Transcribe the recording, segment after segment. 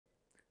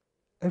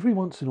Every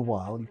once in a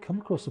while you come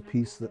across a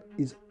piece that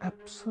is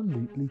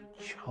absolutely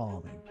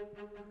charming.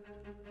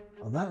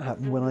 And that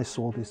happened when I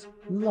saw this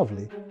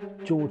lovely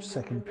George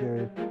II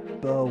period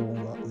burr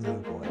walnut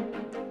lowboy.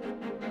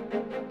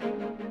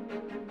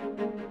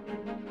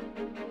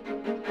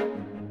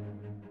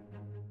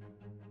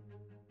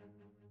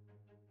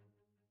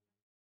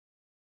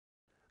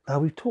 Now,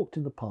 we've talked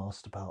in the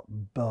past about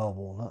burr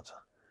walnut,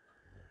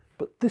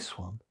 but this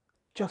one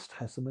just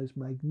has the most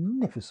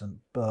magnificent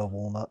burr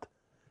walnut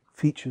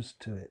features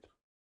to it.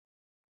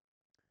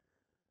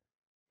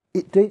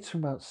 It dates from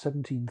about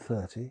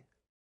 1730,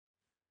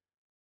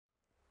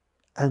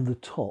 and the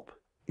top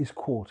is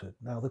quartered.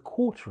 Now, the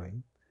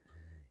quartering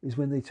is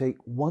when they take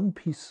one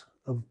piece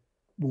of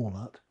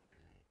walnut,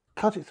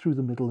 cut it through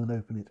the middle and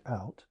open it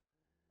out,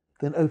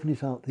 then open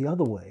it out the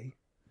other way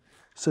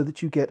so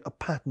that you get a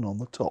pattern on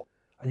the top.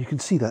 And you can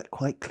see that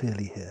quite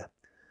clearly here.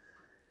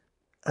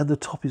 And the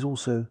top is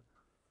also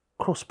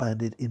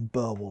cross-banded in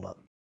burr walnut.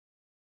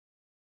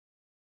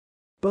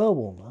 Burr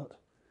walnut,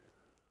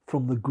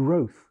 from the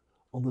growth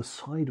on the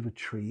side of a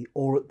tree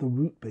or at the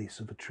root base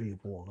of a tree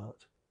of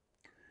walnut,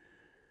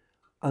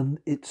 and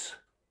in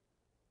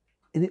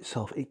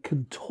itself, it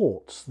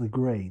contorts the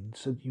grain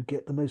so that you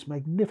get the most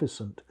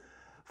magnificent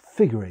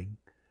figuring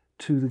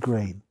to the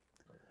grain.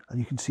 And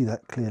you can see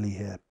that clearly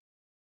here.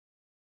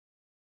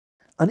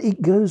 And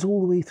it goes all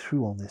the way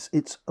through on this.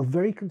 It's a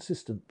very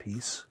consistent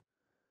piece,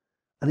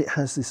 and it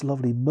has this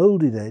lovely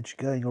moulded edge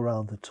going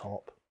around the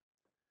top.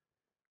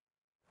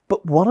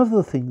 But one of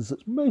the things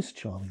that's most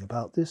charming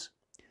about this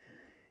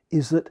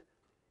is that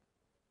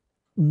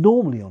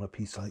normally on a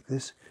piece like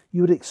this,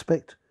 you would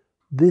expect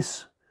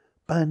this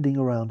banding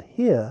around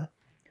here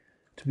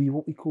to be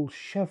what we call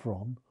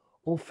chevron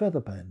or feather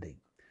banding.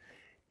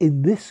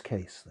 In this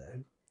case,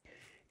 though,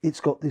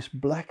 it's got this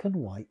black and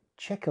white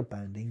checker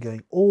banding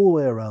going all the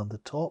way around the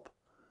top,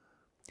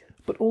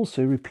 but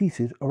also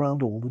repeated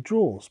around all the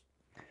drawers.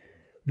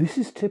 This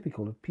is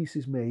typical of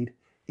pieces made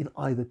in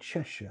either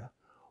Cheshire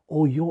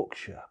or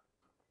Yorkshire.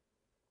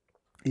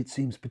 It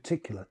seems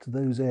particular to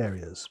those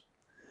areas.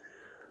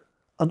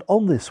 And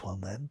on this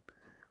one then,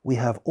 we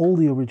have all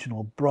the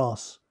original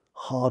brass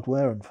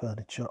hardware and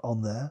furniture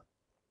on there.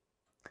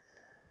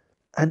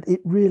 And it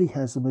really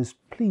has the most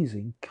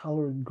pleasing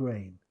colour and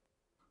grain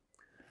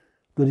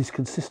that is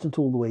consistent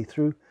all the way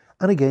through.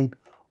 And again,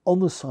 on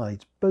the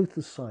sides, both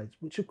the sides,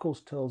 which of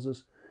course tells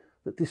us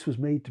that this was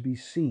made to be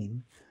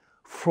seen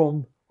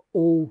from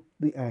all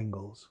the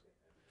angles,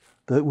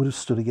 though it would have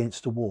stood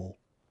against a wall.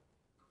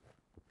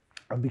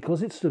 And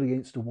because it stood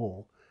against a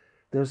wall,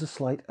 there's a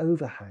slight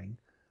overhang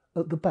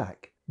at the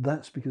back.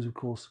 That's because, of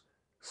course,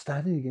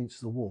 standing against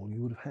the wall,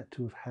 you would have had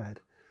to have had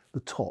the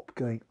top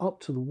going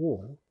up to the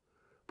wall,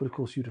 but of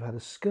course you'd have had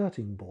a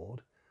skirting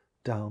board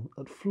down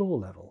at floor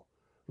level,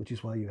 which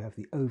is why you have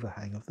the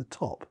overhang of the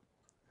top.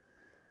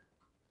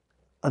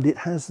 And it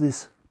has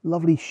this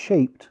lovely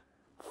shaped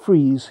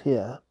frieze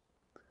here.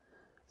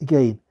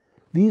 Again,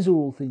 these are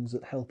all things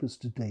that help us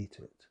to date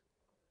it.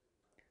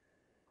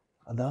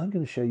 And now I'm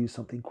going to show you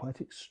something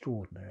quite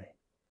extraordinary.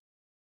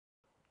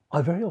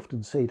 I very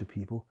often say to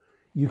people,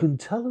 you can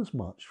tell as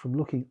much from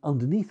looking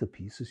underneath a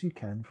piece as you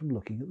can from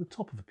looking at the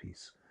top of a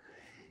piece.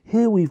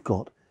 Here we've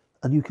got,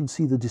 and you can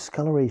see the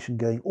discoloration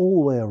going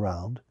all the way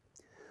around,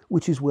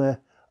 which is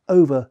where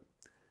over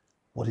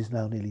what is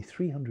now nearly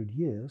 300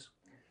 years,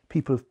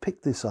 people have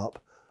picked this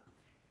up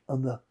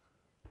and the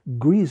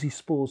greasy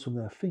spores from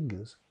their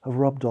fingers have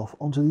rubbed off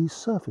onto these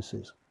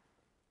surfaces.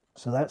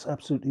 So that's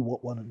absolutely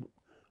what one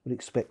would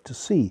expect to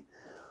see.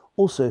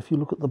 Also, if you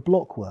look at the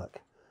blockwork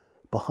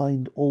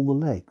behind all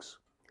the legs,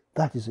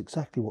 that is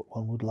exactly what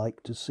one would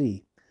like to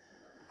see.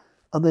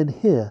 And then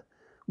here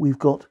we've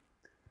got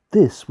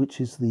this, which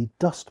is the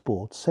dust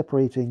board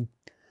separating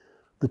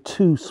the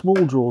two small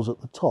drawers at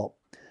the top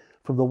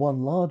from the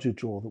one larger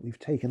drawer that we've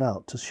taken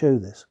out to show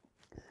this,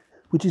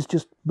 which is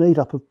just made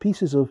up of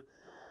pieces of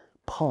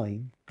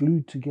pine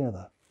glued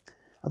together.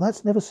 And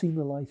that's never seen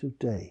the light of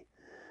day.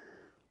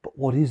 But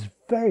what is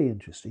very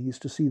interesting is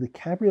to see the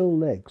cabriole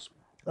legs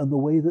and the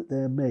way that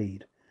they're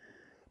made,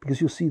 because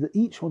you'll see that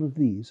each one of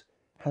these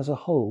has a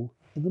hole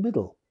in the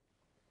middle.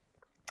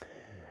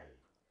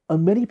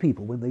 And many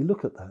people, when they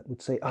look at that,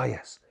 would say, ah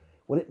yes,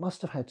 well it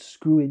must have had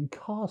screw-in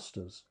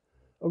casters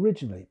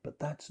originally, but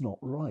that's not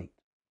right.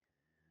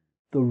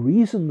 The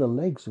reason the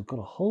legs have got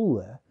a hole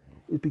there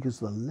is because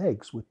the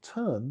legs were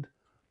turned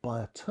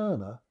by a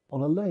turner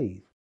on a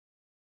lathe.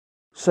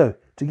 So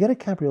to get a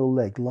cabriole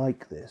leg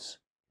like this,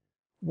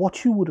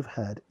 what you would have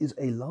had is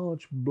a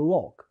large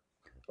block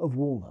of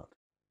walnut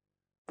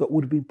that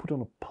would have been put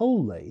on a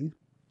pole lathe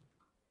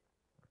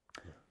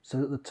so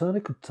that the turner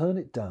could turn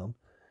it down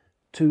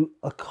to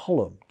a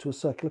column, to a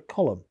circular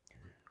column,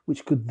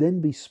 which could then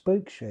be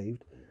spoke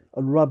shaved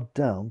and rubbed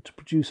down to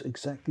produce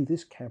exactly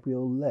this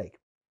cabriole leg.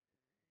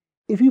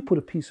 If you put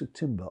a piece of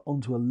timber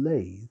onto a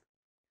lathe,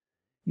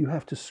 you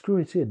have to screw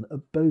it in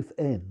at both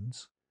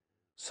ends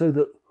so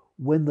that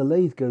when the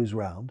lathe goes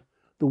round,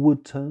 the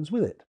wood turns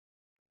with it.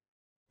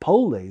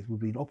 Pole lathe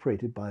would have been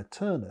operated by a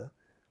turner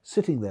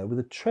sitting there with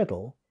a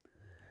treadle,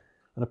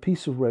 and a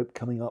piece of rope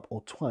coming up,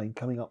 or twine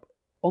coming up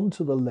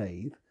onto the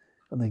lathe,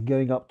 and then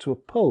going up to a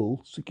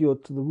pole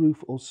secured to the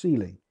roof or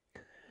ceiling,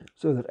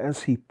 so that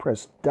as he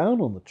pressed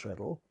down on the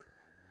treadle,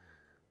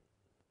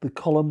 the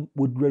column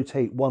would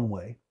rotate one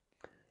way,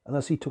 and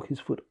as he took his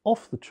foot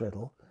off the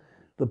treadle,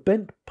 the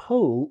bent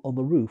pole on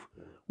the roof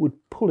would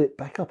pull it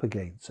back up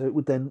again, so it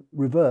would then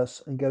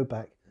reverse and go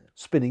back,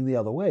 spinning the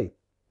other way.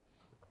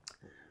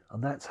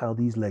 And that's how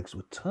these legs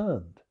were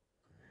turned.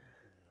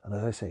 And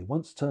as I say,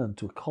 once turned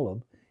to a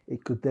column,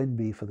 it could then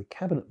be for the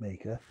cabinet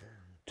maker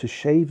to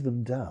shave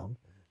them down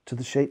to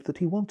the shape that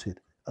he wanted.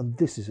 And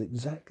this is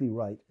exactly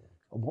right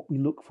and what we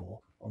look for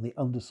on the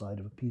underside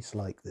of a piece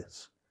like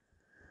this.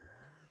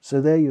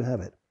 So there you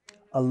have it,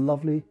 a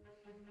lovely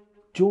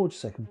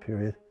George II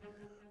period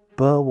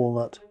burr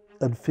walnut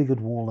and figured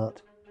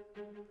walnut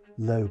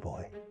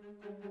Lowboy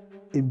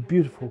in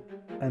beautiful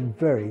and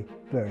very,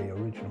 very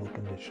original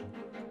condition.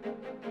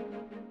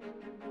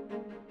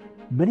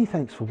 Many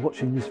thanks for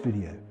watching this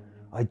video.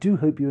 I do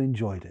hope you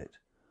enjoyed it.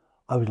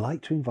 I would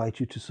like to invite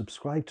you to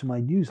subscribe to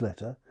my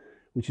newsletter,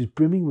 which is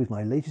brimming with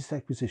my latest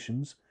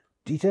acquisitions,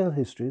 detailed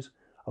histories,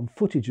 and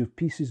footage of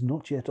pieces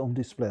not yet on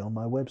display on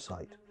my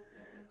website.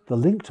 The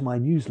link to my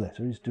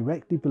newsletter is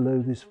directly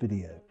below this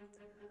video.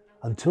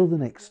 Until the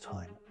next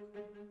time,